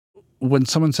when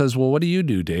someone says, well, what do you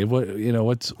do, Dave?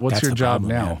 What's your job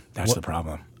now? Man. That's the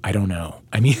problem. I don't know.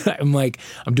 I mean,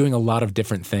 I'm doing a lot of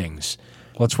different things.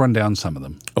 Let's run down some of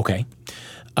them. Okay.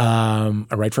 I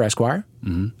write for Esquire.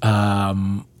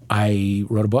 Mm-hmm. I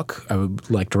wrote a book. I would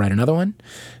like to write another one.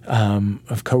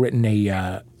 I've co-written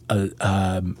a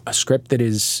script that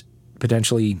is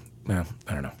potentially, well,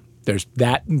 I don't know. There's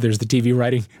that. There's the TV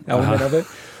writing element of it,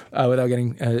 without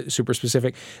getting super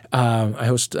specific. I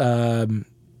host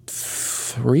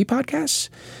 3 podcasts.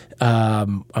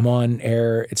 I'm on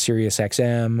air at Sirius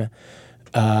XM,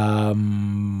 but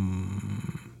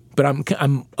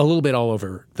I'm a little bit all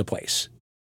over the place.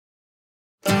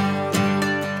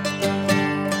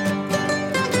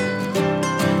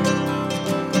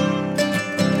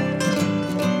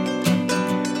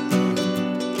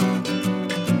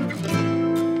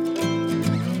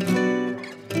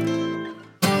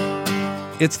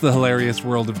 It's the hilarious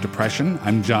world of depression.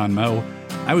 I'm John Moe.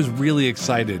 I was really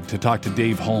excited to talk to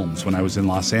Dave Holmes when I was in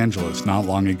Los Angeles not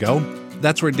long ago.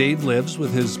 That's where Dave lives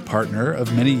with his partner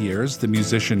of many years, the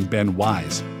musician Ben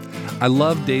Wise. I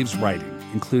love Dave's writing,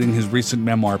 including his recent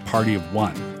memoir, Party of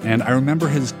One. And I remember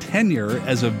his tenure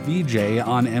as a VJ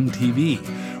on MTV,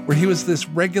 where he was this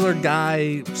regular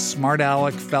guy, smart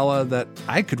aleck fella that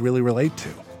I could really relate to.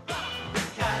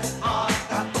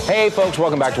 Hey, folks,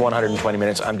 welcome back to 120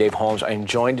 Minutes. I'm Dave Holmes. I'm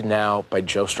joined now by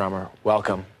Joe Strummer.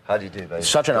 Welcome. How do you do, baby?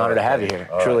 Such an honor to have you here.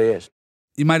 It truly is.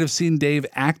 You might have seen Dave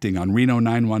acting on Reno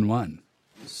 911.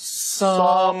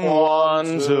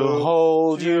 Someone to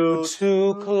hold you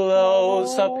too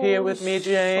close up here with me,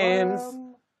 James.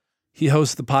 He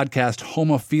hosts the podcast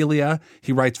Homophilia.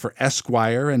 He writes for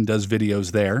Esquire and does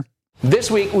videos there.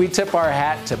 This week, we tip our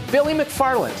hat to Billy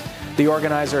McFarland, the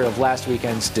organizer of last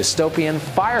weekend's dystopian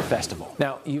Fire Festival.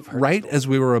 Now, you've heard right as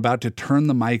we were about to turn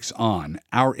the mics on,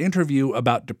 our interview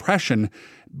about depression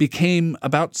became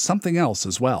about something else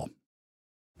as well.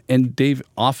 And Dave,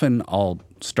 often I'll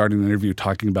start an interview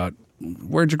talking about,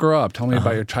 where'd you grow up? Tell me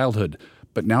about your childhood.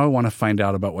 But now I want to find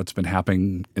out about what's been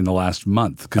happening in the last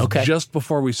month. Because just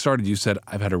before we started, you said,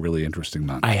 I've had a really interesting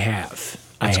month. I have.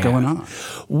 What's going on?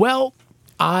 Well,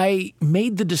 I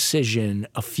made the decision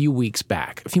a few months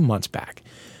back,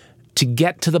 to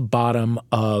get to the bottom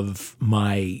of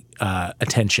my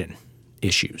attention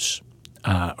issues,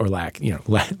 or lack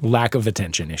of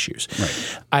attention issues.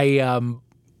 Right. I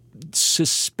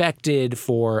suspected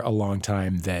for a long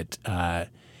time that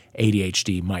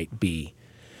ADHD might be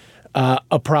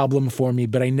a problem for me,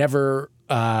 but I never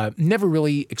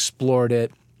really explored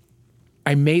it.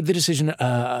 I made the decision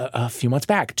a few months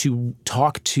back to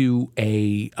talk to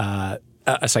a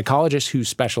psychologist who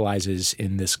specializes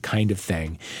in this kind of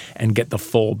thing and get the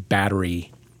full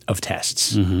battery of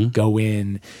tests. Mm-hmm. Go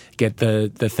in, get the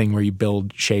thing where you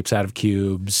build shapes out of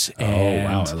cubes.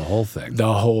 And the whole thing.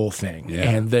 The whole thing. Yeah.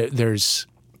 And there's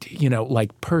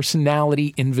like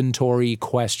personality inventory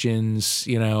questions,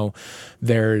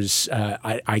 there's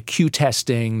IQ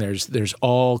testing, there's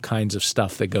all kinds of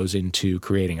stuff that goes into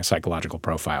creating a psychological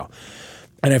profile.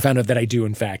 And I found out that I do,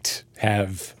 in fact,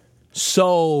 have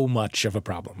so much of a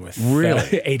problem with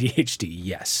ADHD,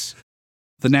 yes.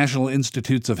 The National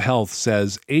Institutes of Health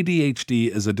says ADHD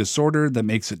is a disorder that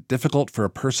makes it difficult for a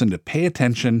person to pay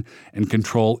attention and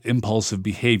control impulsive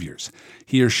behaviors.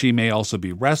 He or she may also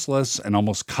be restless and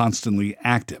almost constantly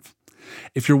active.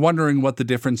 If you're wondering what the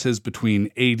difference is between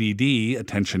ADD,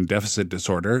 attention deficit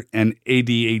disorder, and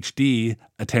ADHD,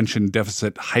 attention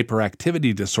deficit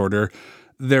hyperactivity disorder,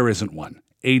 there isn't one.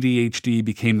 ADHD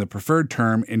became the preferred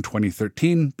term in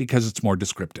 2013 because it's more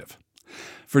descriptive.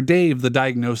 For Dave, the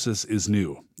diagnosis is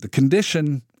new. The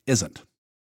condition isn't.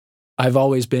 I've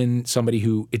always been somebody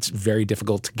who it's very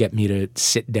difficult to get me to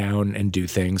sit down and do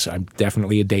things. I'm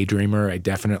definitely a daydreamer. I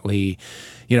definitely,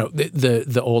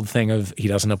 the old thing of he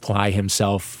doesn't apply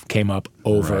himself came up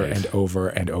over and over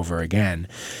and over again.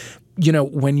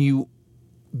 When you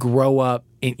grow up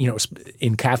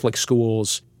in Catholic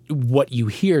schools, what you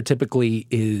hear typically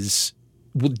is,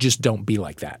 well, just don't be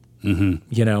like that.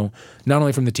 Mm-hmm. Not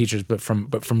only from the teachers, but from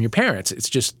your parents. It's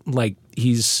just like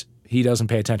he doesn't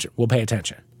pay attention. We'll pay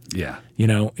attention. Yeah.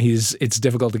 It's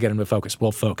difficult to get him to focus.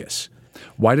 We'll focus.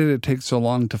 Why did it take so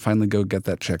long to finally go get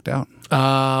that checked out?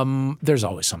 There's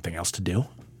always something else to do.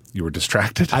 You were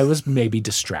distracted? I was maybe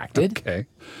distracted. Okay.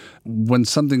 When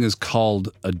something is called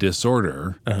a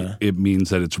disorder, it means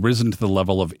that it's risen to the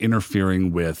level of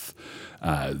interfering with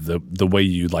the way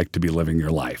you like to be living your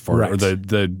life, or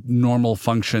the normal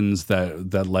functions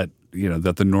that let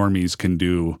that the normies can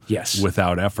do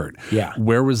without effort. Yeah.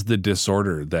 Where was the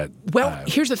disorder that? Well,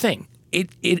 here's the thing.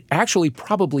 It actually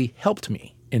probably helped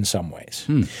me in some ways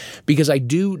because I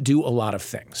do a lot of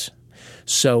things.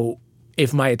 So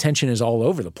if my attention is all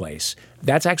over the place,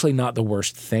 that's actually not the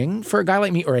worst thing for a guy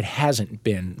like me, or it hasn't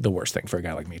been the worst thing for a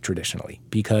guy like me traditionally,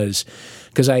 because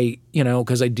I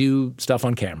do stuff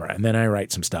on camera and then I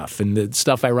write some stuff, and the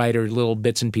stuff I write are little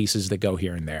bits and pieces that go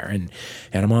here and there, and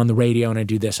I'm on the radio and I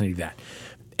do this and I do that,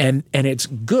 and it's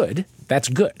good. That's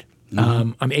good.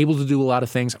 I'm able to do a lot of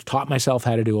things. I've taught myself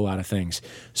how to do a lot of things.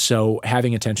 So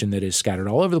having attention that is scattered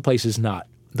all over the place is not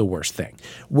the worst thing.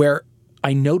 Where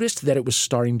I noticed that it was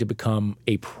starting to become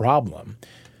a problem.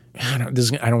 I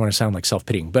don't want to sound like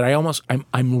self-pitying, but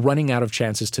I'm running out of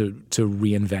chances to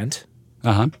reinvent.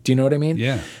 Do you know what I mean?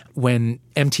 Yeah. When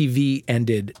MTV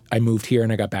ended, I moved here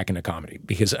and I got back into comedy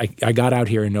because I got out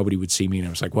here and nobody would see me, and I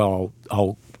was like, well,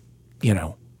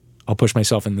 I'll push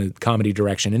myself in the comedy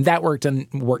direction. And that worked,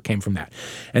 and work came from that.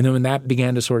 And then when that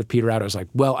began to sort of peter out, I was like,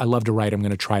 well, I love to write. I'm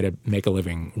going to try to make a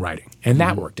living writing. And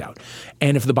that worked out.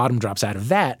 And if the bottom drops out of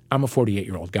that, I'm a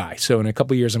 48-year-old guy. So in a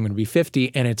couple of years, I'm going to be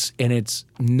 50, and it's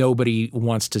nobody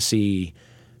wants to see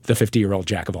the 50-year-old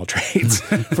jack of all trades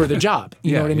for the job.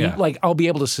 You know what I mean? Yeah. Like, I'll be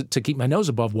able to keep my nose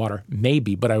above water,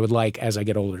 maybe, but I would like, as I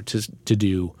get older, to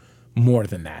do more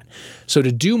than that. So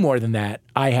to do more than that,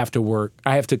 I have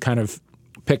to kind of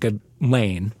pick a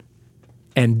lane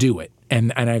and do it.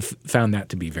 And I've found that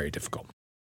to be very difficult.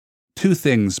 Two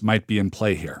things might be in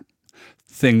play here.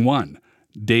 Thing one,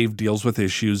 Dave deals with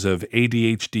issues of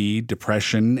ADHD,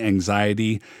 depression,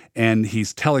 anxiety, and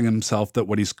he's telling himself that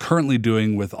what he's currently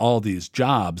doing with all these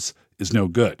jobs is no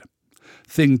good.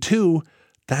 Thing two,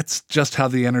 that's just how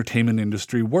the entertainment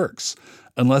industry works.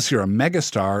 Unless you're a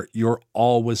megastar, you're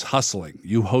always hustling.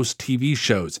 You host TV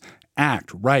shows,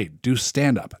 act, write, do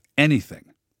stand-up, anything.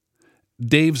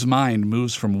 Dave's mind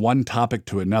moves from one topic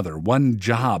to another, one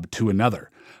job to another,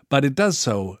 but it does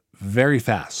so very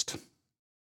fast.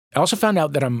 I also found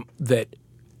out that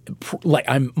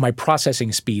my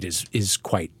processing speed is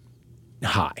quite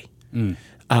high,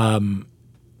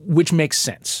 which makes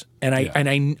sense. And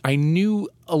I knew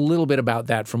a little bit about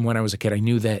that from when I was a kid. I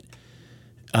knew that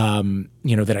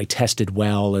that I tested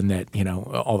well, and that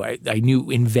I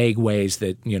knew in vague ways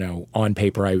that on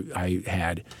paper I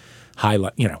had high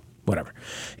whatever.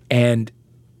 And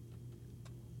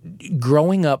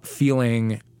growing up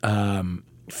feeling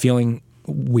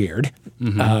weird,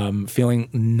 feeling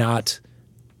not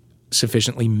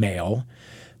sufficiently male,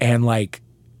 and like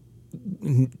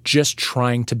just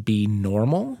trying to be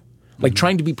normal, like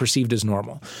trying to be perceived as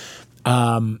normal,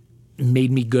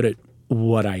 made me good at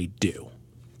what I do.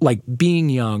 Like being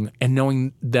young and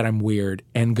knowing that I'm weird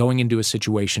and going into a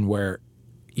situation where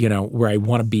I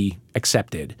want to be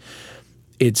accepted.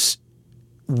 It's,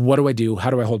 what do I do?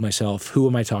 How do I hold myself? Who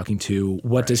am I talking to?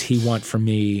 What does he want from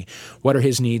me? What are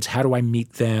his needs? How do I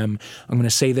meet them? I'm going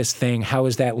to say this thing. How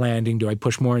is that landing? Do I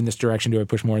push more in this direction? Do I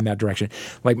push more in that direction?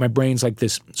 Like my brain's like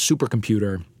this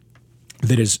supercomputer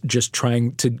that is just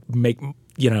trying to make,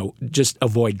 just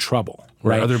avoid trouble,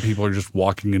 right? Other people are just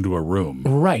walking into a room.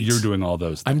 Right. You're doing all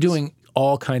those things. I'm doing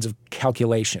all kinds of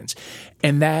calculations.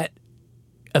 And that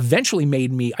eventually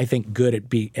made me, I think, good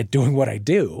at doing what I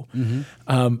do,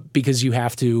 because you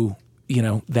have to,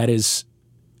 that is,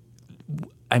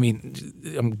 I mean,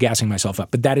 I'm gassing myself up,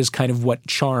 but that is kind of what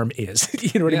charm is.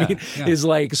 You know what I mean? Yeah. Is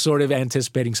like sort of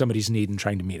anticipating somebody's need and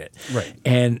trying to meet it. Right.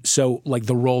 And so like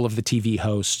the role of the TV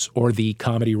hosts or the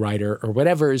comedy writer or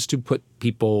whatever is to put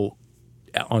people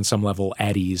on some level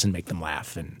at ease and make them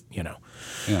laugh, and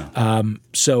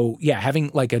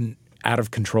having like an out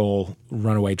of control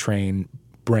runaway train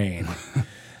brain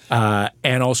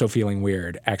and also feeling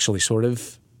weird actually sort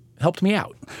of helped me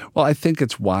out. Well, I think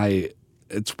it's why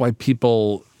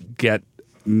people get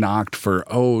knocked for,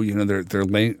 they're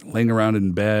laying around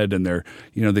in bed and they're,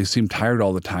 they seem tired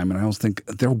all the time. And I always think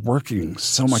they're working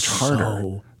so much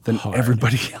harder than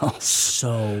everybody else.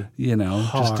 So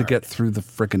just to get through the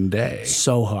frickin' day.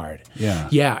 So hard. Yeah.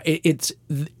 Yeah.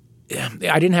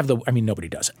 I didn't have nobody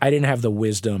does. I didn't have the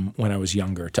wisdom when I was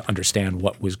younger to understand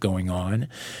what was going on.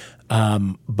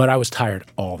 But I was tired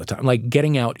all the time, like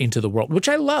getting out into the world, which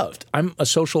I loved. I'm a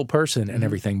social person and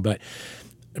everything, but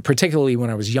particularly when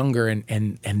I was younger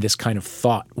and this kind of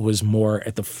thought was more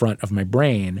at the front of my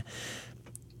brain,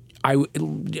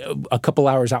 a couple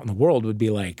hours out in the world would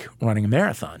be like running a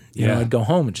marathon. I'd go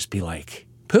home and just be like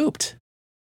pooped.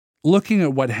 Looking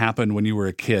at what happened when you were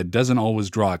a kid doesn't always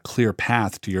draw a clear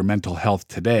path to your mental health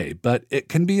today, but it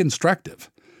can be instructive.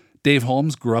 Dave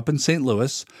Holmes grew up in St.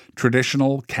 Louis,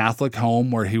 traditional Catholic home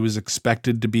where he was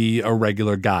expected to be a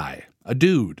regular guy, a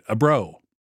dude, a bro.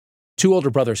 Two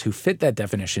older brothers who fit that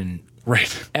definition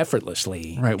Right.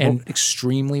 effortlessly Right. and Well,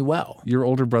 extremely well. your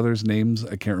older brothers' names,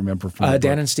 I can't remember from the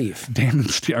Dan book. and Steve. Dan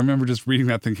and Steve. I remember just reading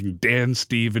that thinking, Dan,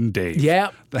 Steve, and Dave. Yeah.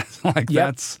 That's like,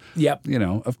 Yep. Yep.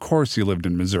 of course you lived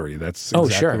in Missouri. That's Oh,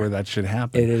 exactly sure. where that should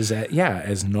happen. It is,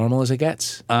 as normal as it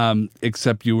gets.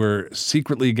 Except you were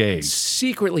secretly gay.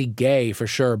 Secretly gay for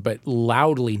sure, but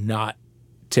loudly not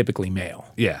typically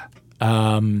male. Yeah.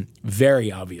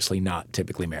 Very obviously not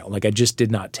typically male. Like I just did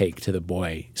not take to the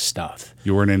boy stuff.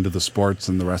 You weren't into the sports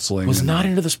and the wrestling. Was not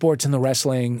into the sports and the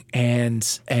wrestling,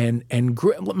 and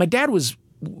my dad was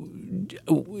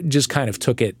just kind of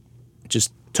took it.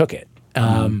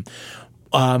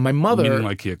 My mother, meaning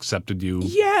like he accepted you.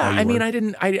 yeah. how you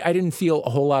were? I didn't feel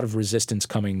a whole lot of resistance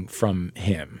coming from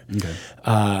him,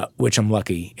 which I'm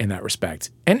lucky in that respect.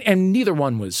 And neither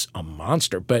one was a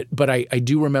monster, but I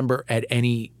do remember at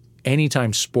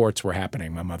anytime sports were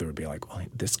happening, my mother would be like, well,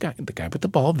 the guy with the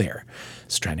ball there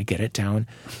is trying to get it down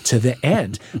to the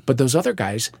end. But those other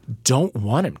guys don't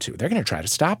want him to. They're going to try to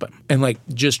stop him. And I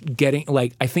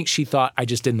think she thought I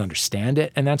just didn't understand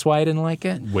it. And that's why I didn't like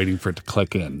it. Waiting for it to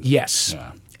click in. Yes.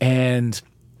 Yeah.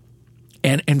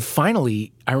 And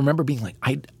finally, I remember being like,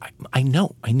 I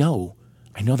know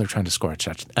they're trying to score a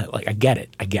touchdown. I get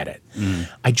it.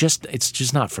 It's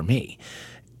just not for me.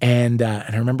 And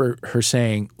I remember her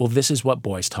saying, well, this is what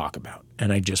boys talk about,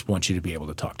 and I just want you to be able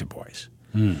to talk to boys.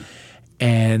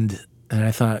 And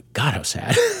I thought, God, how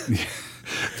sad.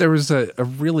 There was a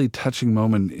really touching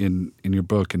moment in your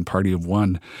book, in Party of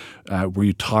One, where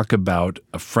you talk about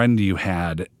a friend you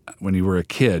had when you were a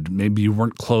kid. Maybe you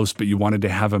weren't close, but you wanted to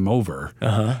have him over.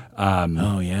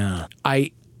 Oh, yeah.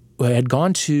 I had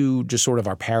gone to just sort of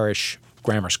our parish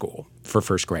grammar school for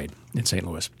first grade in St.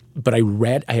 Louis. But I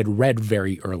had read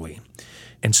very early.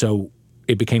 And so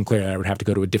it became clear that I would have to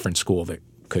go to a different school that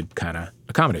could kind of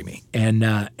accommodate me.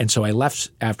 And so I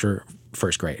left after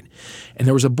first grade. And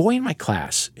there was a boy in my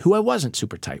class who I wasn't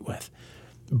super tight with,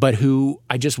 but who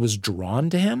I just was drawn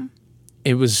to him.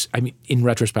 It was, in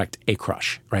retrospect, a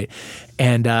crush, right?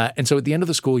 And so at the end of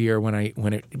the school year, when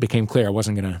it became clear I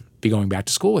wasn't going to be going back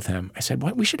to school with him, I said,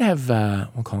 we should have,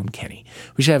 we'll call him Kenny.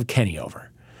 We should have Kenny over.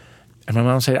 And my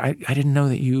mom said, I didn't know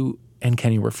that you and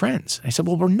Kenny were friends. I said,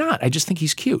 well, we're not. I just think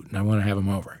he's cute, and I want to have him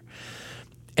over.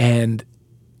 And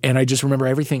I just remember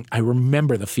everything. I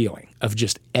remember the feeling of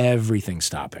just everything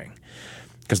stopping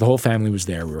because the whole family was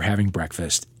there. We were having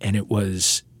breakfast, and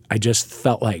I just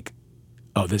felt like,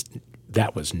 oh,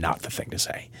 that was not the thing to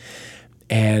say.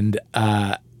 And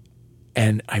I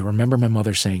remember my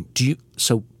mother saying,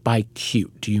 so by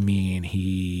cute, do you mean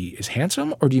he is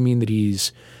handsome, or do you mean that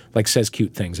he's like says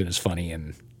cute things and is funny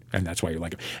and that's why you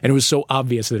like him? And it was so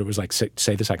obvious that it was like,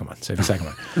 say the second one, say the second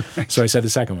one. So I said the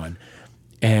second one.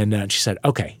 And she said,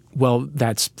 okay, well,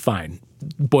 that's fine.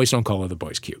 Boys don't call other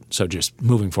boys cute. So just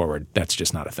moving forward, that's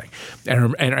just not a thing.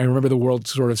 And I remember the world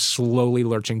sort of slowly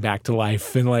lurching back to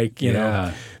life and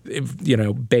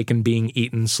bacon being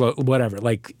eaten slow, whatever.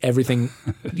 Like everything,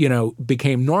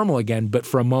 became normal again. But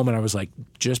for a moment, I was like,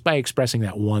 just by expressing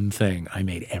that one thing, I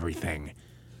made everything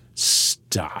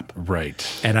stop. Right.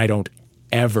 And I don't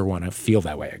ever want to feel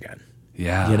that way again.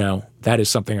 Yeah. That is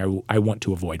something I want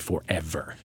to avoid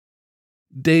forever.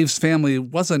 Dave's family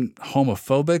wasn't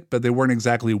homophobic, but they weren't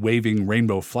exactly waving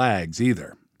rainbow flags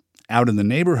either. Out in the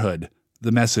neighborhood,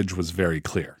 the message was very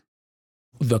clear.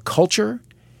 The culture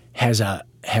does a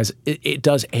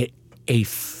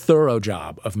thorough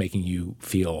job of making you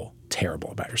feel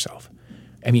terrible about yourself.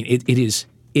 It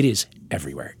is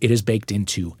everywhere. It is baked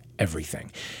into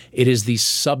everything. It is the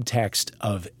subtext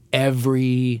of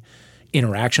every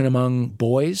interaction among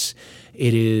boys.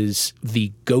 It is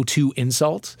the go-to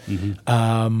insult.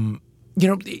 Mm-hmm.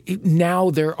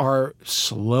 Now there are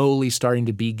slowly starting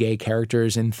to be gay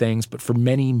characters in things, but for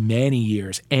many, many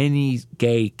years, any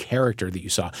gay character that you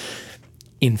saw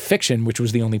in fiction, which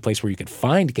was the only place where you could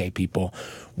find gay people,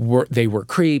 they were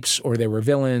creeps, or they were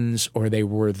villains, or they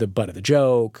were the butt of the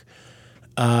joke.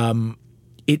 You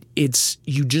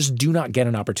just do not get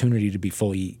an opportunity to be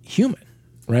fully human,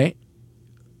 right?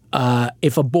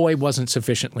 If a boy wasn't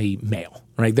sufficiently male,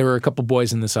 right? There were a couple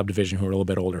boys in the subdivision who were a little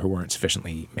bit older who weren't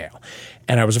sufficiently male.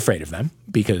 And I was afraid of them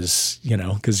because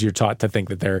you're taught to think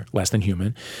that they're less than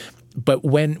human. But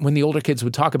when the older kids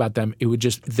would talk about them, they would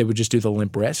just do the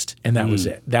limp wrist, and that was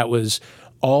it. That was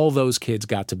all those kids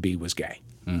got to be was gay,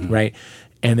 right?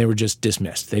 And they were just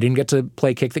dismissed. They didn't get to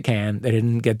play kick the can. They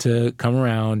didn't get to come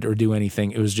around or do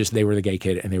anything. It was just they were the gay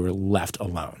kid, and they were left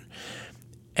alone.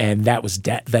 And that was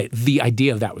death. The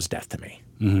idea of that was death to me.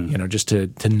 Just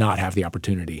to not have the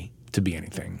opportunity to be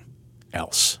anything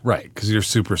else. Right, because you're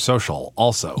super social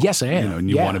also. Yes, I am. And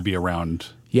you want to be around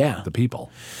Yeah. the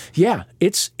people. Yeah.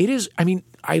 It is, I mean,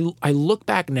 I look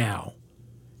back now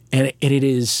and it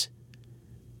is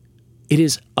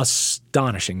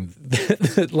astonishing.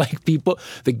 Like people,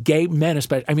 the gay men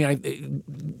especially, I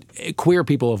mean, queer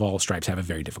people of all stripes have it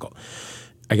very difficult.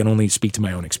 I can only speak to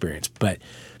my own experience, but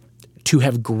to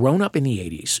have grown up in the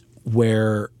 80s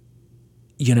where,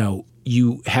 you know,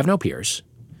 you have no peers,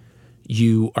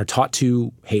 you are taught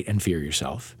to hate and fear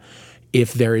yourself.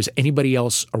 If there is anybody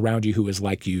else around you who is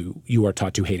like you, you are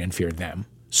taught to hate and fear them.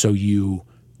 So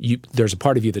there's a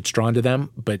part of you that's drawn to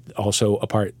them, but also a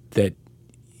part that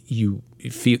you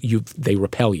feel they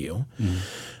repel you.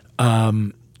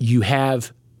 You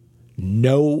have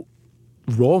no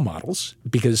role models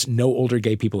because no older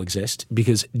gay people exist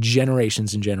because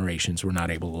generations and generations were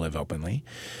not able to live openly.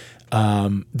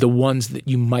 The ones that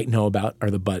you might know about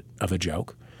are the butt of a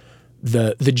joke.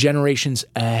 The generation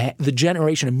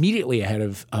immediately ahead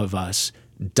of us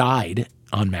died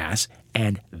en masse,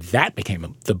 and that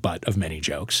became the butt of many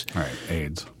jokes. All right,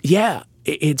 AIDS. Yeah,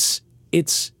 it's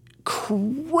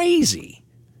crazy.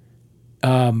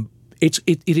 It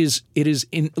is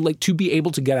in like to be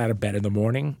able to get out of bed in the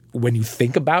morning when you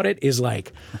think about it is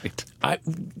like, right.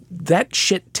 That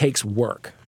shit takes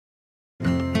work.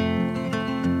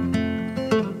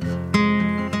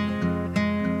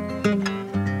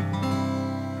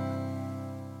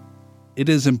 It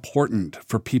is important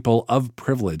for people of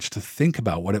privilege to think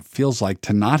about what it feels like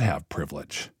to not have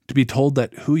privilege, to be told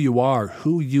that who you are,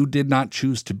 who you did not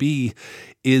choose to be,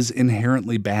 is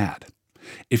inherently bad.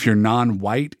 If you're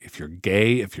non-white, if you're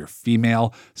gay, if you're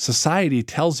female, society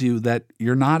tells you that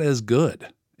you're not as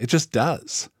good. It just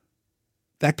does.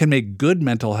 That can make good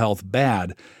mental health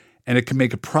bad, and it can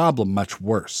make a problem much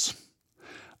worse.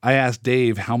 I asked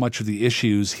Dave how much of the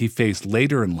issues he faced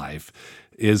later in life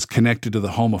is connected to the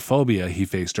homophobia he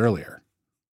faced earlier.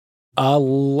 A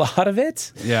lot of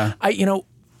it? Yeah.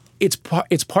 It's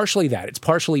partially that. It's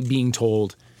partially being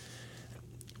told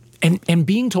and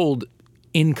being told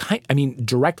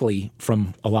directly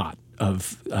from a lot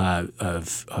of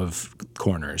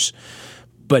corners,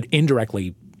 but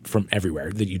indirectly from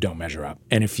everywhere that you don't measure up.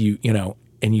 And if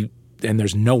and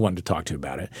there's no one to talk to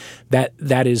about it,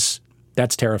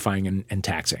 that's terrifying and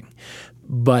taxing.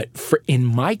 But in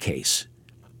my case,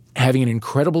 having an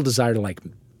incredible desire to like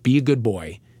be a good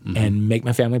boy and make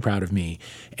my family proud of me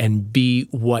and be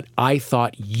what I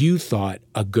thought you thought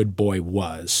a good boy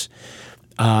was,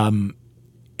 and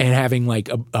having like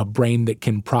a brain that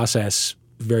can process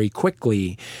very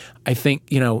quickly, I think,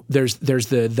 there's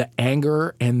the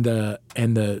anger and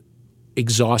the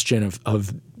exhaustion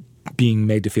of being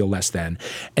made to feel less than.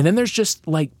 And then there's just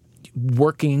like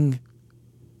working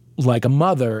like a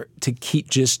mother to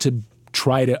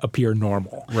try to appear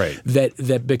normal. Right.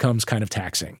 That becomes kind of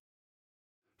taxing.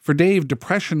 For Dave,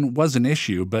 depression was an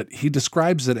issue, but he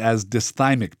describes it as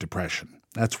dysthymic depression.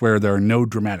 That's where there are no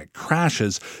dramatic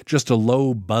crashes, just a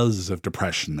low buzz of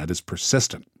depression that is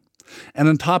persistent. And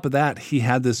on top of that, he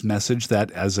had this message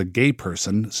that as a gay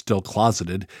person, still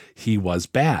closeted, he was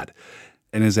bad.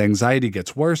 And his anxiety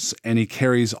gets worse, and he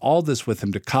carries all this with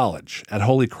him to college at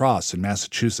Holy Cross in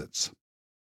Massachusetts.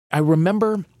 I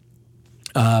remember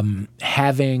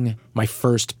having my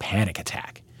first panic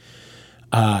attack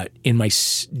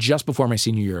just before my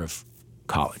senior year of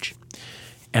college.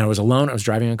 And I was alone. I was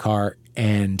driving a car,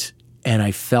 and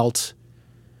I felt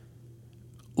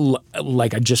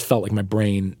like I just felt like my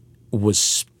brain was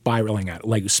spiraling out,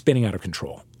 like spinning out of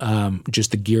control.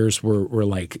 Just the gears were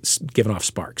like giving off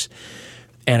sparks.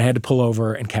 And I had to pull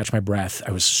over and catch my breath.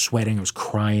 I was sweating. I was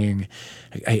crying.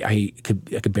 I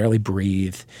could barely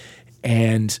breathe.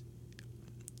 And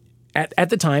at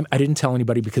the time, I didn't tell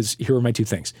anybody because here were my two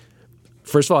things.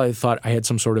 First of all, I thought I had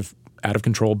some sort of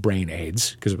out-of-control brain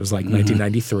AIDS because it was like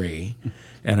 1993,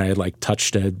 and I had like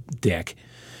touched a dick.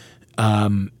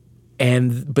 But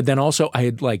then also I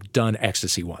had like done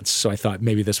ecstasy once, so I thought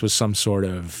maybe this was some sort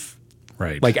of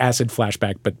like acid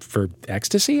flashback, but for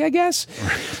ecstasy, I guess.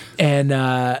 Right.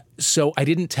 And so I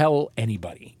didn't tell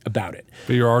anybody about it.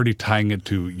 But you're already tying it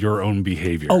to your own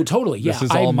behavior. Oh, totally. Yeah, this is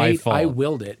all my fault. I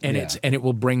willed it, and it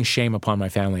will bring shame upon my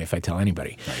family if I tell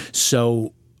anybody. Right.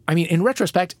 So. I mean, in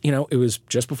retrospect, it was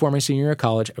just before my senior year of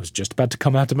college. I was just about to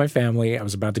come out to my family. I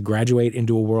was about to graduate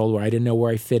into a world where I didn't know where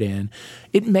I fit in.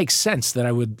 It makes sense that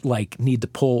I would need to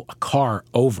pull a car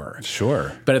over.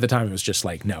 Sure. But at the time, it was just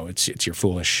like, no, it's your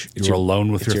foolish. You're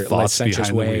alone with your thoughts behind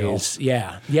the wheel.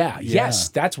 Yeah. Yes,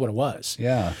 that's what it was.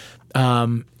 Yeah.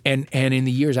 And in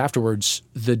the years afterwards,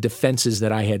 the defenses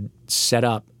that I had set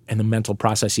up and the mental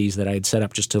processes that I had set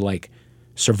up just to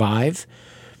survive,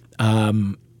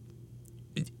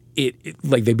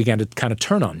 they began to kind of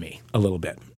turn on me a little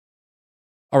bit.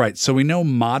 All right, so we know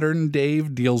modern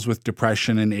Dave deals with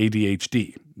depression and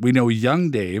ADHD. We know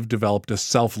young Dave developed a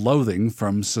self-loathing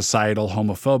from societal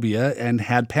homophobia and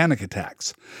had panic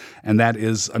attacks. And that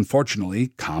is,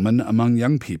 unfortunately, common among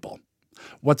young people.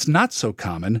 What's not so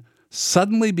common,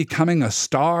 suddenly becoming a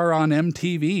star on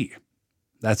MTV.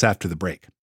 That's after the break.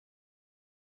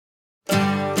 The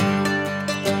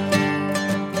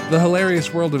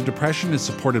Hilarious World of Depression is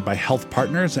supported by Health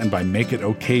Partners and by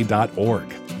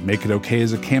MakeItOK.org. Make It Okay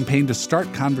is a campaign to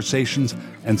start conversations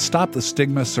and stop the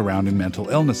stigma surrounding mental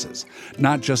illnesses.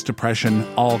 Not just depression,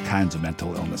 all kinds of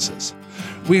mental illnesses.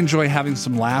 We enjoy having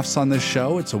some laughs on this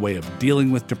show. It's a way of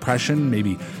dealing with depression,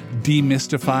 maybe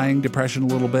demystifying depression a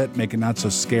little bit, make it not so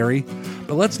scary.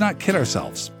 But let's not kid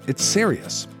ourselves. It's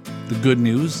serious. The good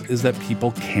news is that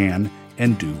people can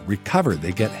and do recover.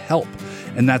 They get help.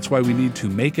 And that's why we need to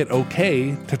make it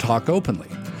okay to talk openly.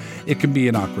 It can be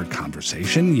an awkward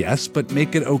conversation, yes, but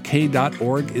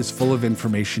MakeItOK.org is full of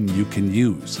information you can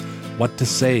use. What to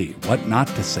say, what not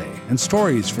to say, and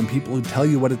stories from people who tell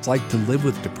you what it's like to live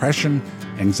with depression,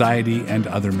 anxiety, and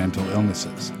other mental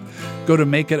illnesses. Go to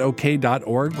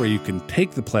MakeItOK.org where you can take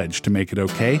the pledge to make it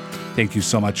okay. Thank you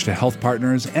so much to Health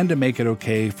Partners and to Make It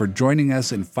Okay for joining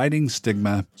us in fighting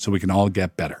stigma so we can all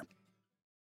get better.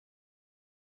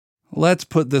 Let's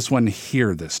put this one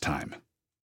here this time.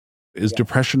 Is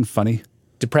depression funny?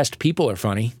 Depressed people are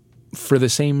funny for the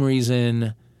same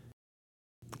reason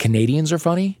Canadians are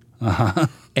funny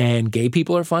and gay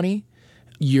people are funny.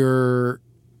 You're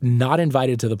not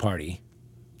invited to the party,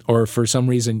 or for some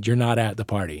reason you're not at the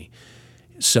party.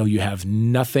 So you have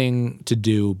nothing to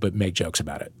do but make jokes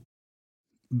about it.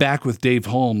 Back with Dave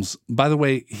Holmes. By the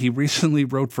way, he recently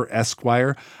wrote for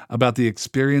Esquire about the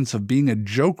experience of being a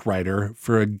joke writer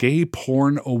for a gay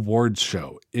porn awards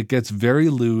show. It gets very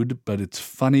lewd, but it's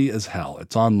funny as hell.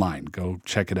 It's online. Go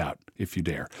check it out if you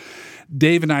dare.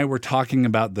 Dave and I were talking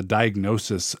about the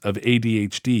diagnosis of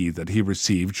ADHD that he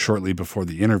received shortly before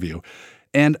the interview,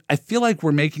 and I feel like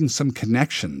we're making some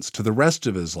connections to the rest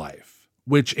of his life,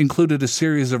 which included a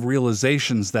series of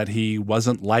realizations that he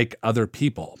wasn't like other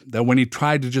people, that when he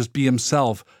tried to just be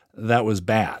himself, that was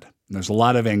bad. And there's a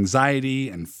lot of anxiety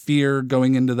and fear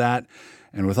going into that.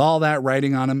 And with all that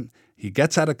riding on him, he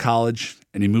gets out of college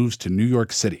and he moves to New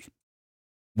York City.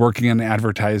 Working in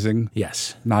advertising.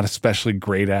 Yes. Not Not especially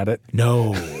great at it.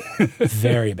 No,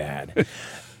 very bad.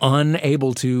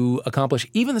 Unable to accomplish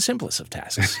even the simplest of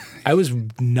tasks. I was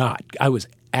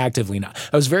actively not.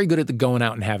 I was very good at the going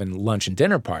out and having lunch and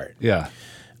dinner part. Yeah.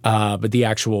 But the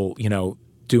actual,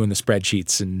 doing the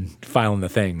spreadsheets and filing the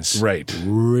things. Right.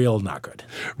 Real not good.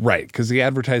 Right. Because the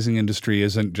advertising industry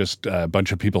isn't just a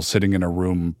bunch of people sitting in a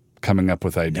room coming up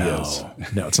with ideas.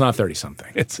 No, it's not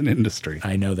 30-something. It's an industry.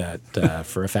 I know that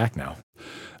for a fact now.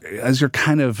 As you're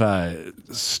kind of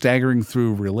staggering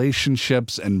through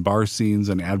relationships and bar scenes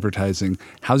and advertising,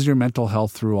 how's your mental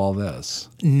health through all this?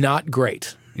 Not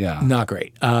great. Yeah. Not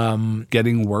great.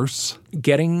 Getting worse?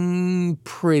 Getting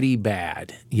pretty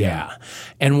bad. Yeah.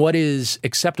 And what is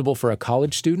acceptable for a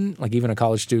college student, like even a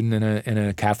college student in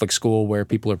a Catholic school where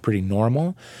people are pretty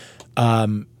normal,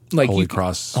 like Holy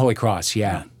Cross. Holy Cross,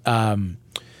 yeah.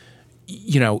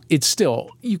 It's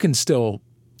still, you can still,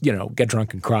 get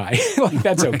drunk and cry. Like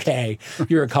that's okay.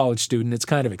 You're a college student. It's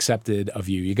kind of accepted of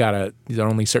you. There are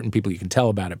only certain people you can tell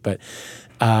about it. But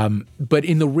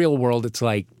in the real world, it's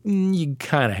like you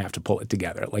kind of have to pull it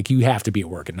together. Like you have to be at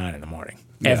work at 9 a.m.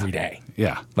 every day.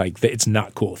 Yeah. Like it's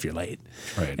not cool if you're late.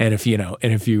 Right. And if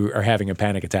you are having a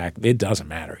panic attack, it doesn't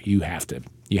matter. You have to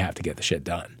get the shit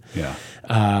done.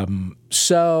 Yeah.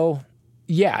 So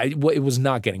yeah, it was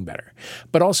not getting better.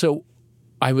 But also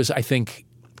I think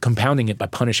compounding it by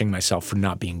punishing myself for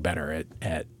not being better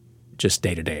at just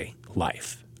day-to-day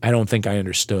life. I don't think I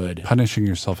understood. Punishing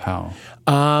yourself how?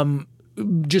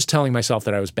 Just telling myself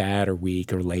that I was bad or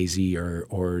weak or lazy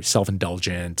or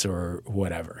self-indulgent or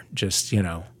whatever. Just,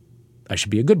 I should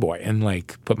be a good boy and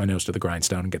put my nose to the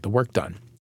grindstone and get the work done.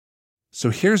 So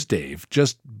here's Dave,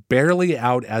 just barely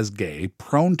out as gay,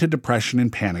 prone to depression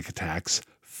and panic attacks,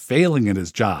 failing at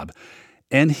his job,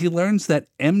 and he learns that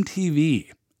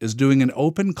MTV is doing an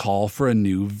open call for a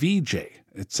new VJ.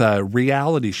 It's a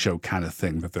reality show kind of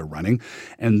thing that they're running,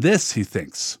 and this, he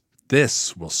thinks,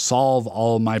 this will solve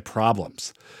all my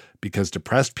problems, because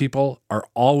depressed people are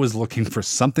always looking for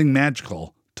something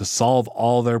magical to solve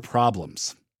all their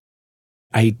problems.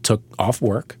 I took off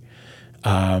work.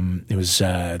 It was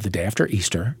the day after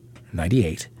Easter,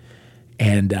 98,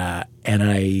 and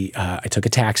I took a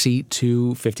taxi to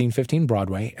 1515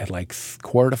 Broadway at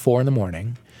 3:45 in the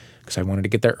morning because I wanted to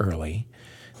get there early.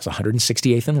 was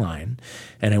 168th in line,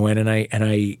 and I went and I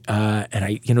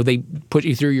they put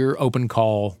you through your open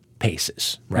call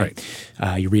paces, right?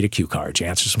 You read a cue card, you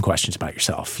answer some questions about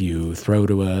yourself, you throw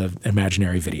to an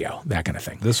imaginary video, that kind of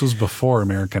thing. This was before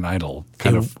American Idol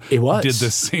It was. did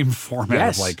the same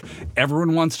format of like,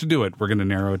 everyone wants to do it, we're going to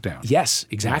narrow it down. Yes,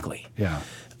 exactly. Yeah.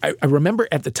 I remember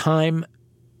at the time,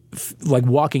 like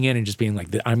walking in and just being like,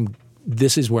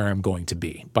 this is where I'm going to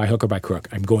be. By hook or by crook,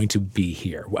 I'm going to be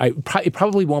here. It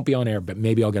probably won't be on air, but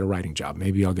maybe I'll get a writing job.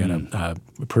 Maybe I'll get a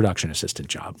production assistant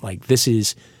job. Like this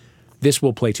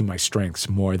will play to my strengths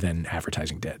more than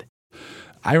advertising did.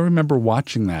 I remember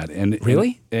watching that.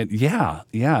 Really? Yeah.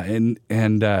 And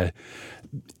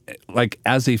like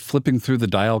as a flipping through the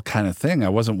dial kind of thing, I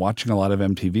wasn't watching a lot of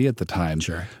MTV at the time.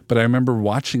 Sure. But I remember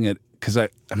watching it because I'm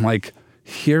like,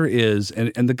 here is,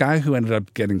 and the guy who ended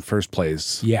up getting first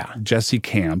place, Jesse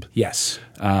Camp. Yes.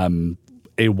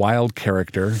 A wild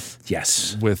character.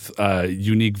 Yes. With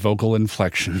unique vocal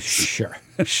inflections. Sure.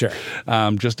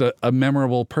 Just a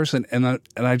memorable person. And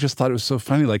I just thought it was so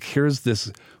funny. Like, here's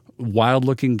this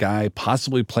wild-looking guy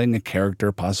possibly playing a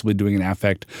character, possibly doing an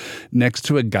affect, next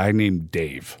to a guy named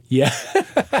Dave. Yeah.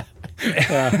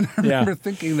 And I remember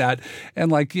thinking that,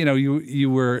 and like,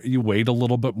 you weighed a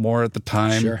little bit more at the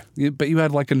time, sure, but you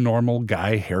had like a normal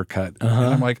guy haircut. And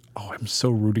I'm like, oh, I'm so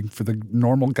rooting for the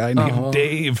normal guy named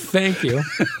Dave. Thank you.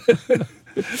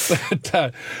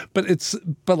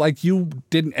 but like you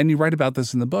didn't, and you write about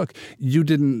this in the book, you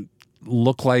didn't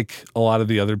look like a lot of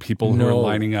the other people who were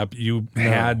lining up. You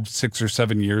had 6 or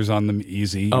 7 years on them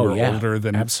easy. You were older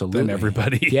than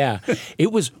everybody. Yeah.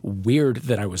 It was weird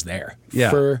that I was there.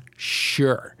 Yeah. For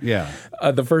sure. Yeah.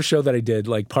 The first show that I did,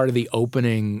 like part of the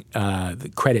opening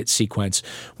the credit sequence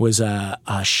was a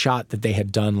shot that they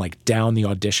had done like down the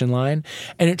audition line.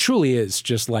 And it truly is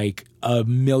just like a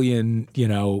million,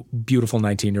 beautiful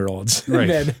 19-year-olds. Right.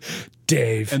 And then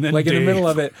Dave, and then like Dave. in the middle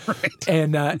of it. Right.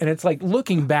 And it's like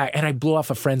looking back, and I blew off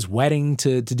a friend's wedding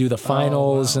to do the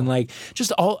finals. And like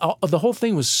just all the whole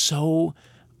thing was so,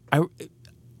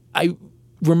 I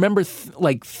remember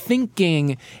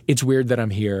thinking it's weird that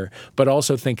I'm here, but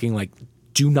also thinking like,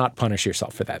 do not punish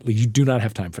yourself for that. Like, you do not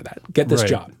have time for that. Get this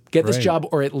job. Get this job,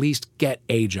 or at least get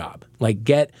a job. Like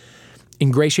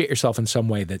ingratiate yourself in some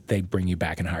way that they bring you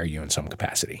back and hire you in some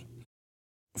capacity.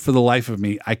 For the life of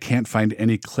me, I can't find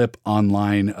any clip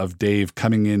online of Dave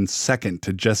coming in second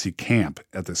to Jesse Camp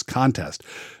at this contest.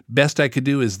 Best I could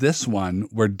do is this one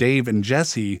where Dave and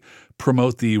Jesse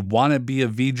promote the Wanna Be a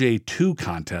VJ 2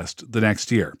 contest the next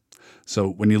year. So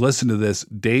when you listen to this,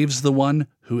 Dave's the one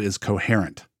who is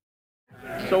coherent.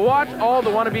 So watch all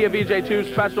the Wanna Be a VJ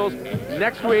 2 specials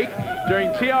next week during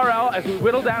TRL as we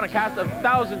whittle down a cast of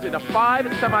thousands into 5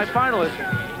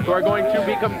 semifinalists who are going to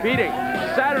be competing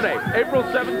Saturday, April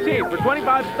 17th for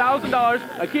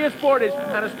 $25,000, a Kia Sportage,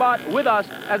 and a spot with us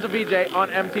as a VJ on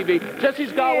MTV.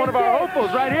 Jesse's got one of our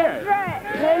hopefuls right here.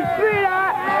 Hey,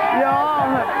 sweetheart.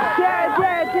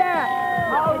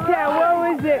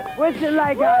 What was it? What's it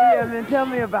like out here, man? Tell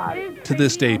me about it. To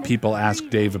this day, people ask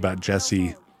Dave about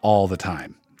Jesse all the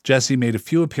time. Jesse made a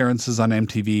few appearances on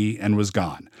MTV and was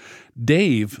gone.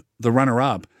 Dave, the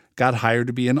runner-up, got hired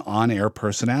to be an on-air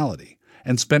personality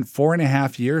and spent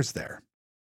 4.5 years there.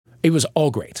 It was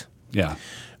all great. Yeah.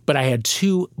 But I had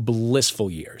 2 blissful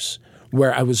years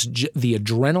where I was the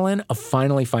adrenaline of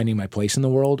finally finding my place in the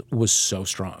world was so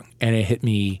strong. And it hit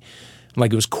me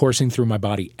like it was coursing through my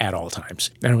body at all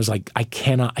times. And I was like, I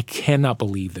cannot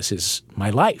believe this is my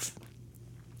life.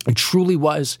 It truly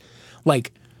was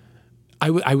like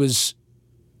I was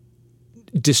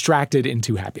distracted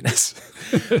into happiness.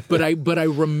 but I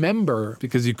remember,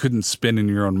 because you couldn't spin in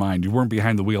your own mind. You weren't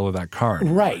behind the wheel of that car.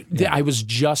 Right. Yeah. I was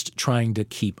just trying to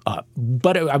keep up.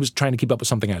 But I was trying to keep up with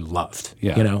something I loved.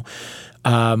 Yeah.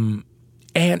 And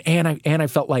I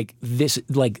felt like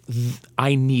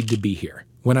I need to be here.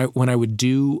 When I would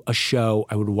do a show,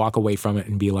 I would walk away from it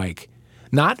and be like,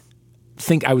 not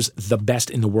think I was the best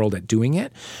in the world at doing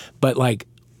it, but like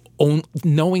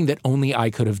knowing that only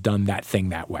I could have done that thing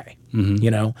that way.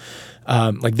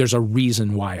 Mm-hmm. Like there's a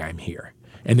reason why I'm here.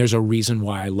 And there's a reason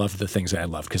why I love the things that I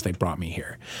love, because they brought me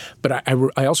here. But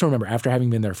I also remember, after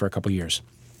having been there for a couple of years,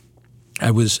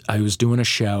 I was doing a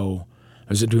show. I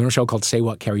was doing a show called Say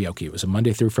What Karaoke. It was a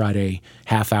Monday through Friday,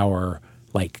 half-hour,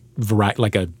 like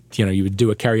you would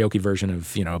do a karaoke version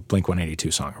of a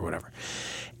Blink-182 song or whatever,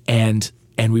 and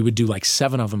we would do like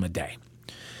 7 of them a day,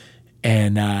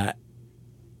 and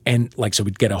like so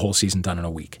we'd get a whole season done in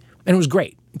a week, and it was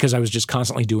great because I was just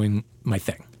constantly doing my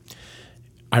thing.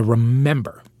 I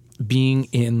remember being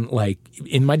in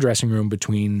my dressing room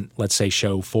between, let's say,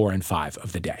 show 4 and 5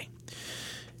 of the day,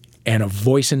 and a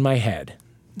voice in my head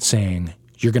saying,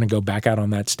 you're going to go back out on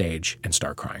that stage and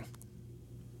start crying.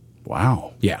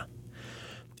 Wow. Yeah.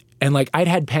 And like I'd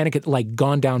had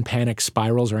gone down panic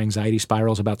spirals or anxiety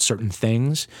spirals about certain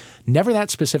things, never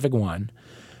that specific one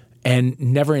and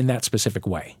never in that specific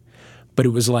way. But it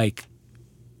was like,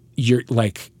 you're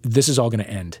like, this is all going to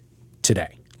end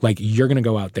today. Like you're going to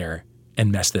go out there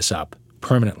and mess this up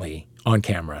permanently on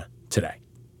camera today.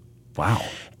 Wow.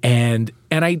 And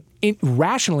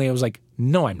rationally, I was like,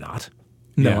 no, I'm not.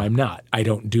 No, I'm not. I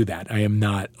don't do that. I am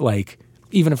not like,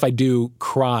 even if I do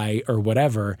cry or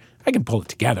whatever, I can pull it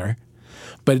together.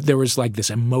 But there was like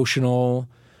this emotional,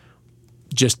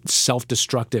 just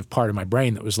self-destructive part of my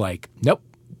brain that was like, nope,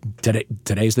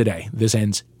 today's the day. This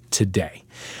ends today.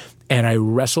 And I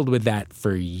wrestled with that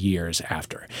for years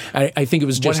after. I think it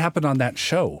was just... What happened on that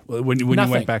show when you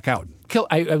went back out?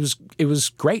 It was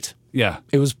great. Yeah.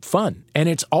 It was fun. And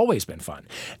it's always been fun.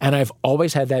 And I've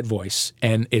always had that voice,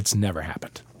 and it's never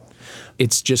happened.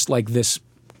 It's just like this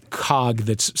cog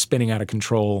that's spinning out of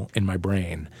control in my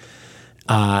brain.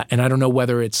 And I don't know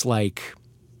whether it's like,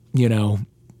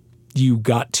 you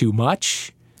got too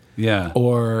much. Yeah.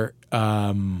 Or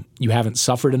you haven't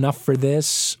suffered enough for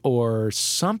this or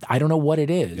something. I don't know what it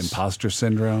is. Imposter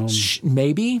syndrome?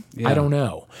 Maybe. Yeah. I don't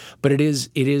know. But it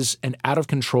is an out of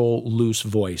control, loose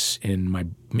voice in my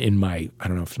I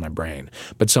don't know if it's my brain,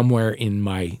 but somewhere in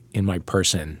my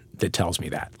person that tells me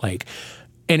that. Like,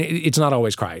 and it's not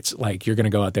always cry. It's like you're going to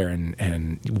go out there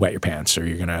and wet your pants, or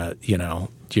you're going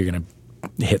to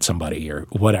hit somebody or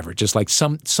whatever. Just like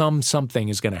something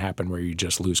is going to happen where you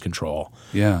just lose control.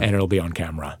 Yeah. And it'll be on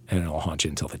camera and it'll haunt you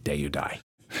until the day you die.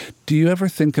 Do you ever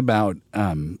think about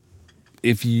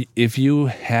if you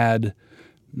had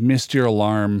missed your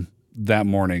alarm that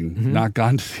morning, not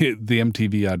gone to the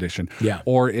MTV audition,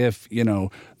 or if,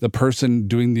 the person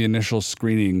doing the initial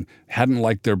screening hadn't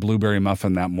liked their blueberry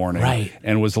muffin that morning, right,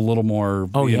 and was a little more,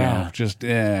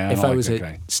 if I was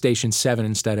at station 7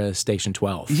 instead of station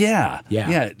 12. Yeah.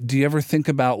 Do you ever think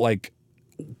about like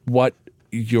what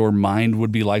your mind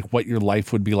would be like, what your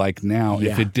life would be like now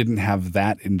if it didn't have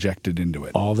that injected into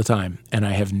it? All the time. And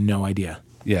I have no idea.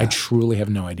 Yeah. I truly have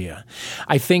no idea.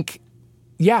 I think,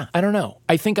 I don't know.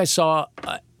 I think I saw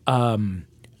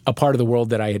a part of the world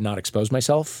that I had not exposed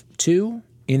myself to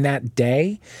in that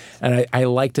day. And I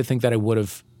like to think that I would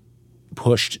have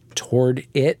pushed toward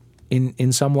it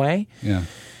in some way. Yeah.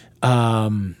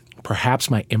 Perhaps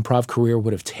my improv career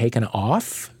would have taken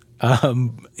off.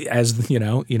 As you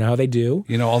know how they do.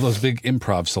 All those big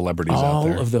improv celebrities out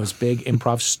there. All of those big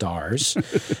improv stars.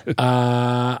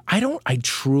 I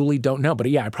truly don't know. But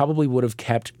I probably would have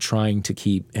kept trying to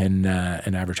keep an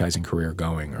advertising career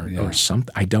going or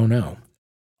something. I don't know.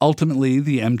 Ultimately,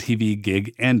 the MTV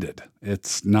gig ended.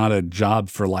 It's not a job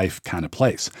for life kind of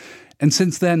place. And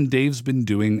since then, Dave's been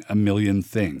doing a million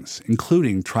things,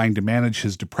 including trying to manage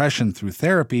his depression through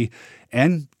therapy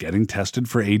and getting tested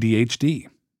for ADHD.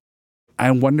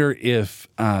 I wonder if,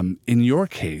 in your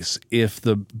case, if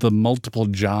the multiple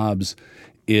jobs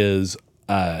is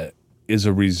a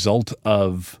result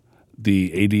of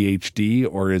the ADHD,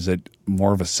 or is it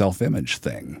more of a self-image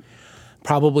thing?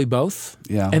 Probably both.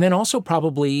 Yeah. And then also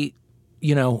probably,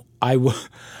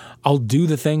 I'll do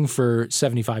the thing for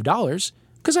 $75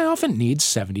 because I often need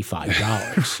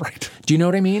 $75. Right. Do you know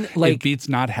what I mean? Like, it beats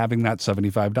not having that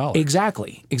 $75.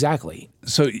 Exactly.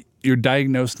 So you're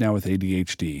diagnosed now with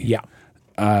ADHD. Yeah.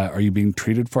 Are you being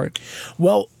treated for it?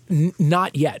 Well,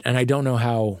 not yet, and I don't know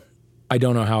how I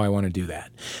want to do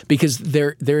that, because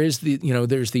there is the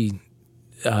there's the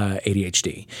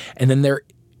ADHD, and then there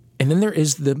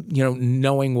is the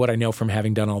knowing what I know from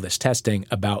having done all this testing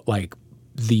about like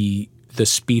the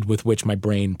speed with which my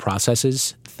brain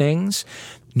processes things.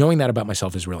 Knowing that about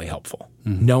myself is really helpful.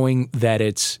 Mm-hmm. Knowing that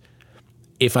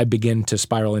if I begin to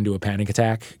spiral into a panic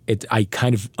attack, I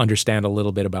kind of understand a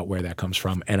little bit about where that comes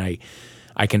from, and I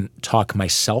can talk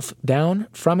myself down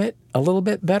from it a little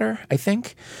bit better, I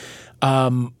think.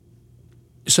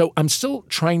 So I'm still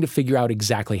trying to figure out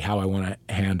exactly how I want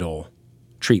to handle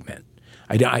treatment.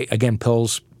 Again,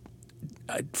 pills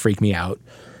freak me out.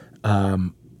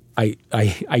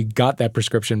 I got that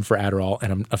prescription for Adderall,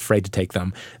 and I'm afraid to take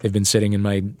them. They've been sitting in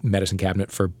my medicine cabinet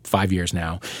for 5 years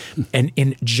now. And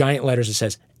in giant letters it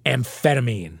says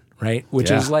amphetamine, right?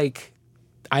 Which is like,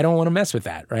 I don't want to mess with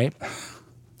that, right?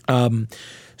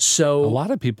 So a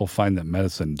lot of people find that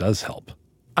medicine does help.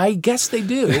 I guess they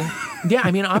do. Yeah,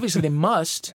 I mean, obviously they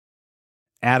must.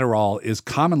 Adderall is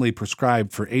commonly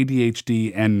prescribed for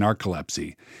ADHD and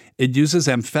narcolepsy. It uses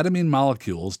amphetamine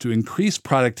molecules to increase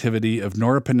productivity of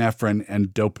norepinephrine and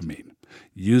dopamine.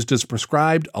 Used as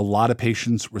prescribed, a lot of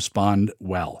patients respond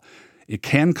well. It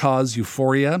can cause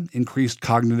euphoria, increased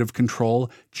cognitive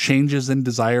control, changes in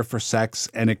desire for sex,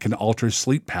 and it can alter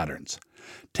sleep patterns.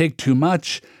 Take too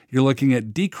much, you're looking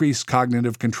at decreased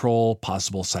cognitive control,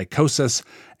 possible psychosis,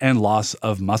 and loss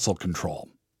of muscle control.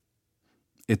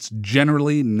 It's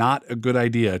generally not a good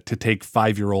idea to take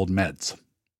 5-year-old meds.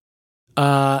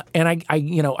 And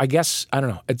I guess, I don't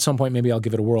know, at some point maybe I'll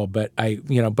give it a whirl, but I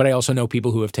also know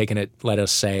people who have taken it, let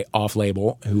us say,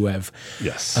 off-label, who have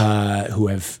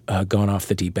gone off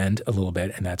the deep end a little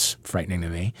bit, and that's frightening to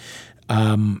me.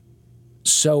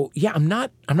 So yeah, I'm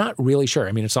not really sure.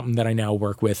 I mean, it's something that I now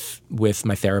work with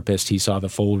my therapist. He saw the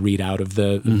full readout of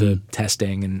the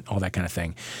testing and all that kind of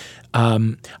thing.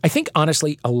 I think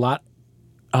honestly, a lot,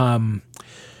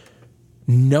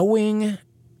 knowing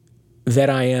that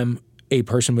I am a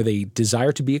person with a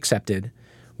desire to be accepted,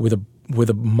 with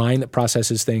a mind that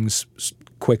processes things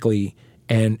quickly,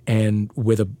 and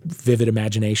with a vivid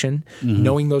imagination,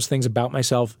 knowing those things about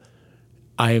myself,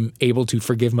 I am able to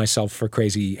forgive myself for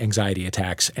crazy anxiety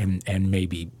attacks and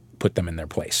maybe put them in their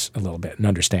place a little bit and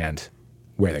understand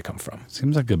where they come from.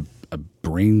 Seems like a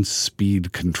brain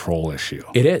speed control issue.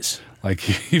 It is.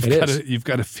 Like you've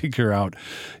got to figure out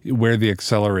where the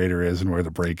accelerator is and where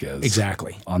the brake is.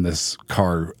 Exactly. On this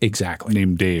car exactly.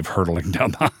 named Dave hurtling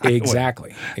down the highway.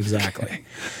 Exactly. Okay.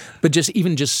 But just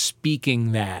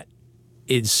speaking that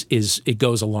is it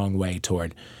goes a long way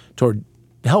toward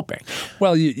helping.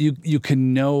 Well, you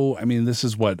can know, I mean, this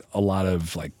is what a lot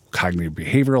of like cognitive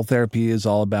behavioral therapy is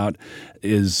all about,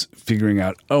 is figuring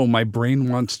out, oh, my brain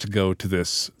wants to go to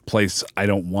this place I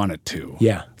don't want it to.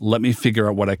 Yeah. Let me figure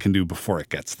out what I can do before it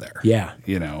gets there. Yeah.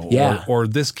 You know, yeah. Or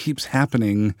this keeps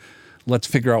happening. Let's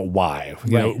figure out why.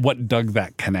 You know, what dug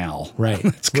that canal. Right.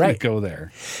 It's going to go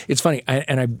there. It's funny.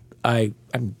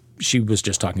 She was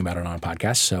just talking about it on a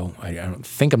podcast, so I don't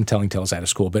think I'm telling tales out of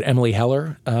school. But Emily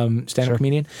Heller, stand-up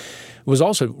comedian, was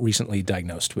also recently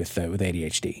diagnosed with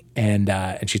ADHD, and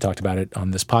she talked about it on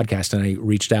this podcast. And I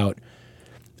reached out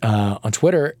on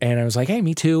Twitter, and I was like, "Hey,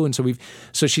 me too." And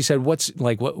so she said, "What's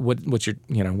your what are you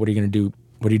going to do?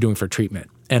 What are you doing for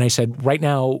treatment?" And I said, "Right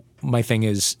now, my thing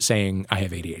is saying I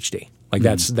have ADHD. Like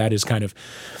that is kind of."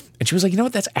 And she was like, "You know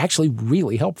what? That's actually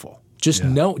really helpful." Just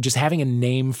having a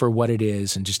name for what it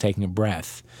is and just taking a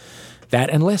breath,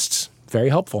 that enlists. Very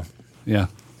helpful. Yeah.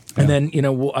 And then,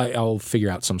 I'll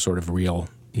figure out some sort of real,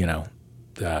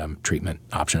 treatment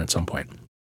option at some point.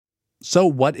 So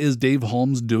what is Dave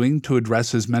Holmes doing to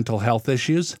address his mental health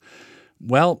issues?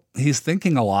 Well, he's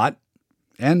thinking a lot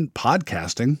and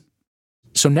podcasting.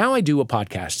 So now I do a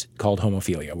podcast called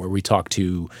Homophilia, where we talk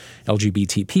to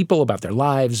LGBT people about their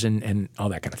lives and all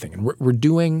that kind of thing. And we're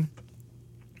doing...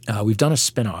 we've done a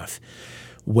spinoff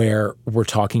where we're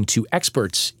talking to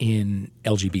experts in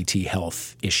LGBT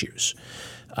health issues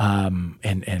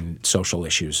and social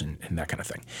issues and that kind of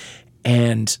thing.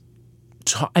 And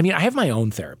I have my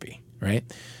own therapy, right?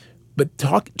 But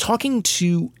talking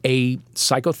to a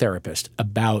psychotherapist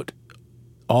about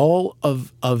all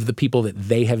of the people that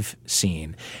they have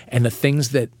seen and the things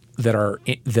that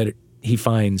he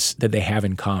finds that they have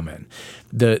in common,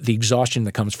 the exhaustion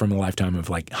that comes from a lifetime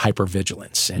of like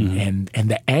hypervigilance and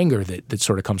the anger that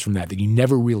sort of comes from that you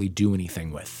never really do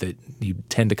anything with, that you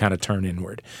tend to kind of turn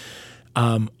inward.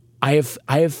 I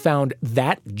have found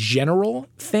that general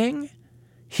thing,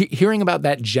 hearing about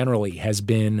that generally has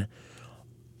been,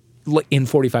 in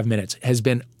 45 minutes, has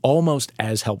been almost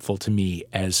as helpful to me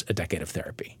as a decade of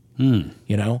therapy.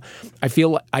 I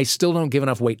feel I still don't give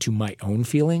enough weight to my own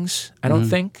feelings, I don't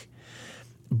think.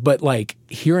 But like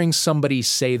hearing somebody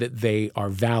say that they are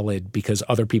valid because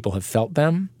other people have felt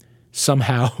them,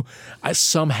 somehow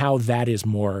that is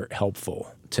more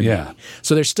helpful to me.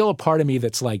 So there's still a part of me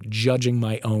that's like judging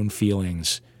my own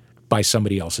feelings by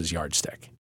somebody else's yardstick.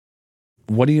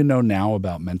 What do you know now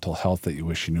about mental health that you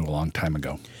wish you knew a long time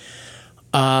ago?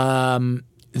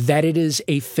 That it is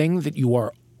a thing that you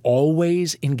are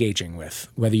always engaging with,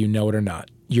 whether you know it or not.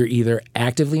 You're either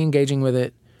actively engaging with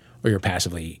it or you're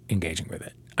passively engaging with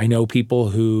it. I know people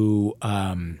who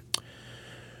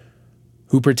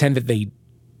pretend that they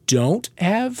don't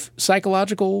have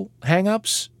psychological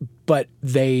hang-ups, but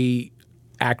they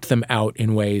act them out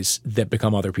in ways that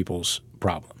become other people's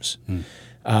problems.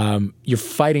 You're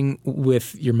fighting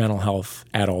with your mental health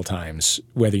at all times,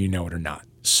 whether you know it or not.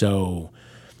 So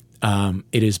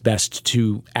it is best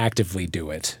to actively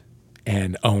do it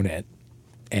and own it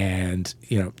and,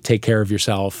 take care of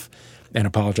yourself and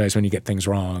apologize when you get things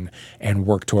wrong and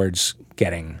work towards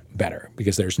getting better,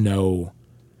 because there's no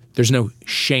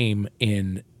shame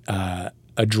in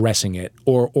addressing it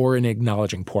or in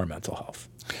acknowledging poor mental health.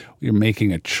 You're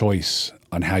making a choice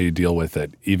on how you deal with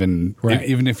it. Even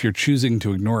if you're choosing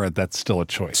to ignore it, that's still a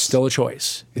choice. Still a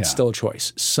choice. It's Yeah. still a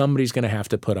choice. Somebody's going to have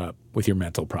to put up with your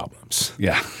mental problems.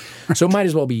 Yeah. So it might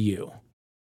as well be you.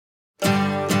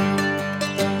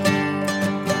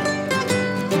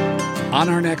 On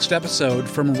our next episode,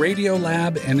 from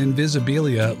Radiolab and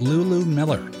Invisibilia, Lulu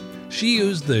Miller. She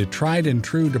used the tried and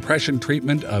true depression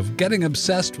treatment of getting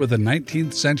obsessed with a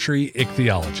 19th century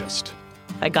ichthyologist.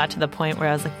 I got to the point where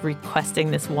I was like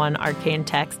requesting this one arcane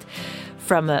text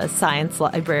from a science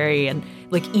library, and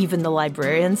like even the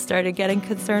librarians started getting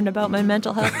concerned about my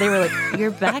mental health. They were like,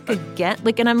 "You're back again?"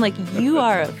 Like, and I'm like, "You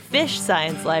are a fish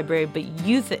science library, but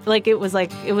you like it was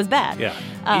bad." Yeah.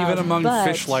 Even among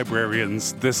fish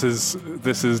librarians, this is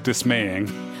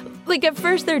dismaying. Like at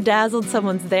first they're dazzled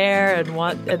someone's there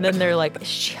and then they're like, "Is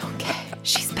she okay?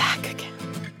 She's back again."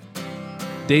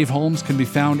 Dave Holmes can be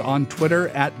found on Twitter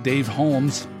at Dave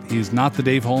Holmes. He's not the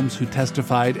Dave Holmes who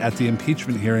testified at the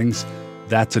impeachment hearings.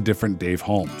 That's a different Dave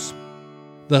Holmes.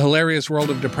 The Hilarious World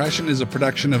of Depression is a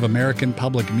production of American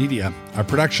Public Media. Our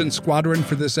production squadron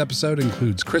for this episode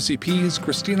includes Chrissy Pease,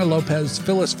 Christina Lopez,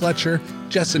 Phyllis Fletcher,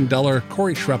 Jessen Duller,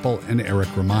 Corey Schreppel, and Eric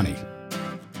Romani.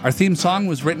 Our theme song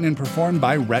was written and performed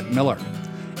by Rhett Miller.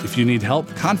 If you need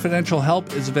help, confidential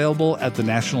help is available at the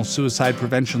National Suicide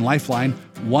Prevention Lifeline,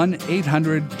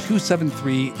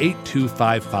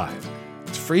 1-800-273-8255.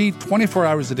 It's free 24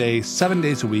 hours a day, 7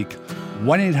 days a week,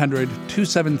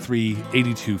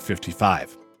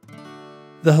 1-800-273-8255.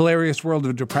 The Hilarious World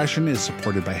of Depression is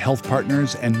supported by Health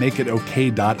Partners and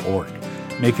MakeItOK.org.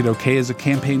 Make It Okay is a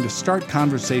campaign to start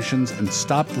conversations and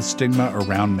stop the stigma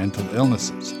around mental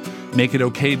illnesses.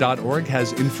 MakeItOK.org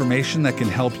has information that can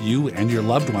help you and your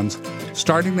loved ones.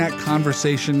 Starting that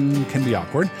conversation can be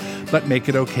awkward, but Make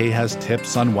It Okay has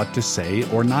tips on what to say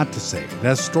or not to say. It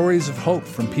has stories of hope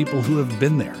from people who have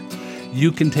been there.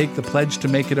 You can take the pledge to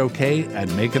Make It Okay at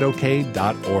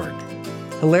MakeItOK.org.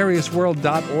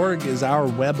 HilariousWorld.org is our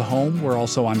web home. We're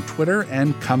also on Twitter,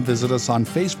 and come visit us on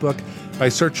Facebook by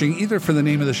searching either for the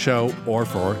name of the show or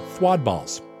for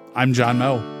Thwadballs. I'm John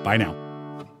Moe. Bye now.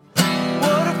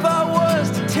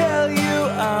 Tell you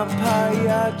I'm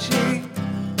Pagliacci.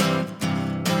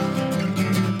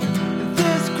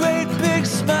 This great big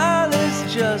smile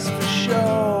is just for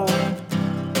show.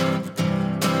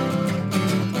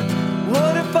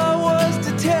 What if I was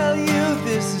to tell you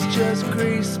this is just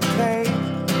grease paint?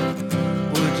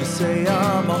 Would you say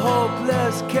I'm a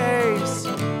hopeless case?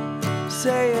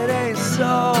 Say it ain't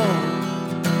so.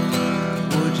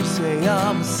 Would you say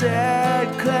I'm a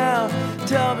sad clown?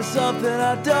 Tell me something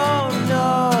I don't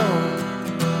know.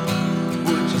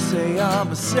 Would you say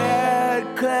I'm a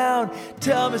sad clown?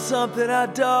 Tell me something I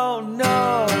don't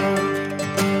know.